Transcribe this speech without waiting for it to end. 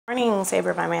Morning,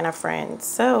 Savor by Manna friends.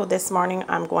 So this morning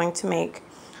I'm going to make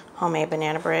homemade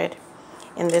banana bread.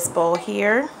 In this bowl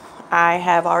here, I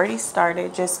have already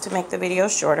started, just to make the video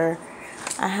shorter.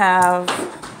 I have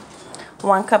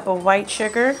 1 cup of white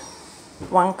sugar,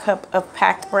 1 cup of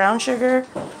packed brown sugar,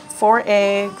 4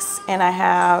 eggs, and I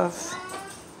have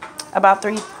about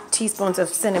 3 teaspoons of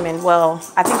cinnamon. Well,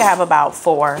 I think I have about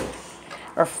 4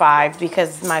 or 5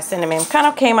 because my cinnamon kind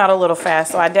of came out a little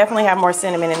fast, so I definitely have more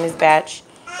cinnamon in this batch.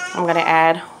 I'm going to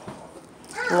add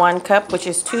 1 cup, which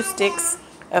is 2 sticks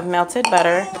of melted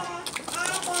butter.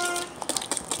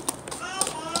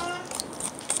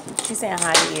 She's saying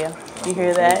hi to you. You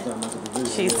hear that?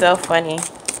 She's so funny.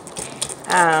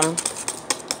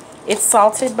 It's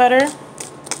salted butter.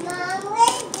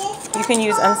 You can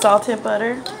use unsalted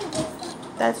butter.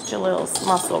 That's Jalil's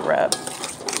muscle rub.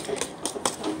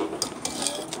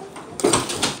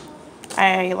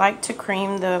 I like to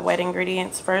cream the wet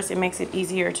ingredients first. It makes it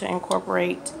easier to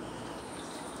incorporate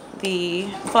the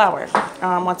flour.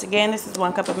 Once again, this is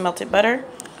 1 cup of melted butter,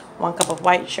 1 cup of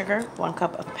white sugar, 1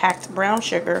 cup of packed brown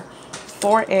sugar,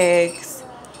 4 eggs,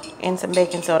 and some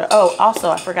baking soda. Oh, also,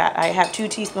 I forgot, I have 2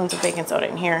 teaspoons of baking soda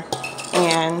in here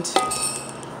and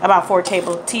about 4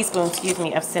 teaspoons,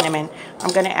 of cinnamon.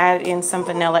 I'm going to add in some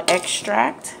vanilla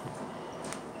extract.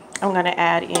 I'm going to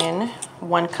add in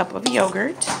 1 cup of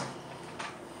yogurt.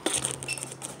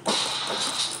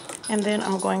 And then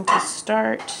I'm going to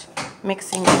start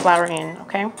mixing the flour in,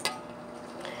 okay?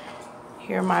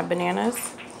 Here are my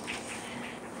bananas.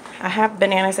 I have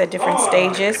bananas at different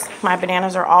stages. My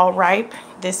bananas are all ripe.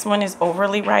 This one is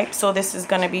overly ripe, so this is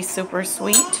going to be super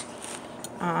sweet.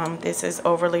 This is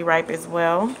overly ripe as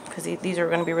well, because these are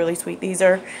going to be really sweet. These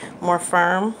are more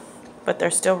firm, but they're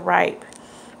still ripe.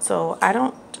 So I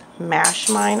don't mash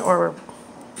mine or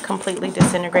completely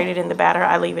disintegrate it in the batter.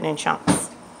 I leave it in chunks.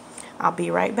 I'll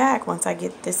be right back once I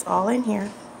get this all in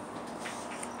here.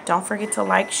 Don't forget to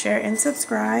like, share, and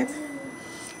subscribe.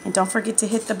 And don't forget to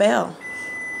hit the bell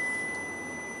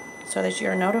so that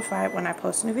you're notified when I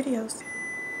post new videos.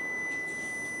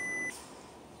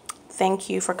 Thank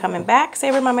you for coming back,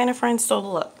 Savor my Manna friends. So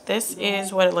look, this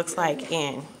is what it looks like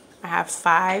in. I have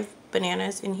 5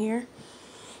 bananas in here,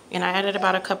 and I added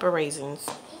about 1 cup of raisins.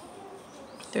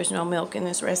 There's no milk in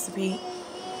this recipe,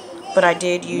 but I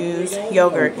did use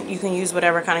yogurt. You can use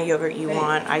whatever kind of yogurt you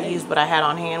want. I used what I had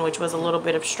on hand, which was a little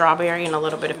bit of strawberry and a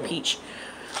little bit of peach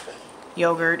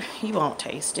yogurt. You won't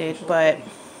taste it, but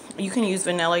you can use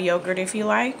vanilla yogurt if you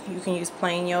like. You can use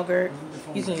plain yogurt.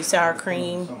 You can use sour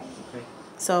cream.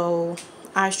 So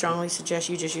I strongly suggest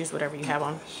you just use whatever you have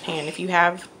on hand. If you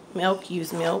have milk,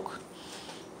 use milk.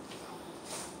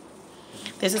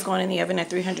 This is going in the oven at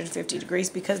 350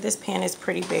 degrees because this pan is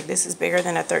pretty big. This is bigger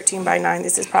than a 13 by 9.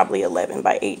 This is probably 11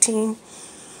 by 18.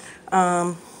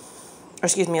 Or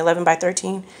excuse me, 11 by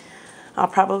 13. It'll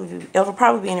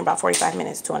probably be in about 45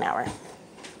 minutes to an hour.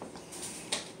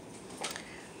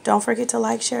 Don't forget to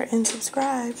like, share, and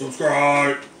subscribe.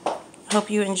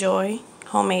 Hope you enjoy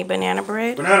homemade banana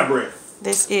bread.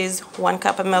 This is 1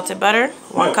 cup of melted butter,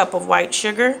 1 cup of white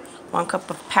sugar, 1 cup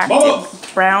of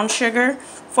packed brown sugar,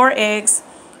 4 eggs,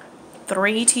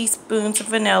 3 teaspoons of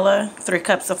vanilla, 3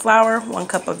 cups of flour, 1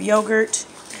 cup of yogurt,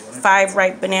 5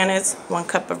 ripe bananas, 1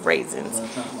 cup of raisins.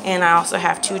 And I also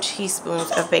have 2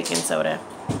 teaspoons of baking soda.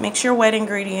 Mix your wet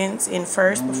ingredients in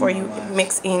first before you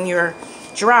mix in your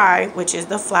dry, which is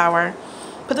the flour.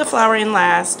 Put the flour in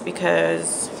last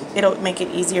because it'll make it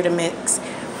easier to mix.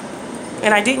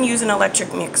 And I didn't use an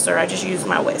electric mixer. I just used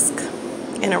my whisk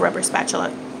and a rubber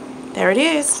spatula. There it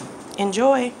is.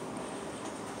 Enjoy.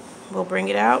 We'll bring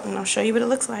it out and I'll show you what it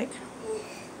looks like.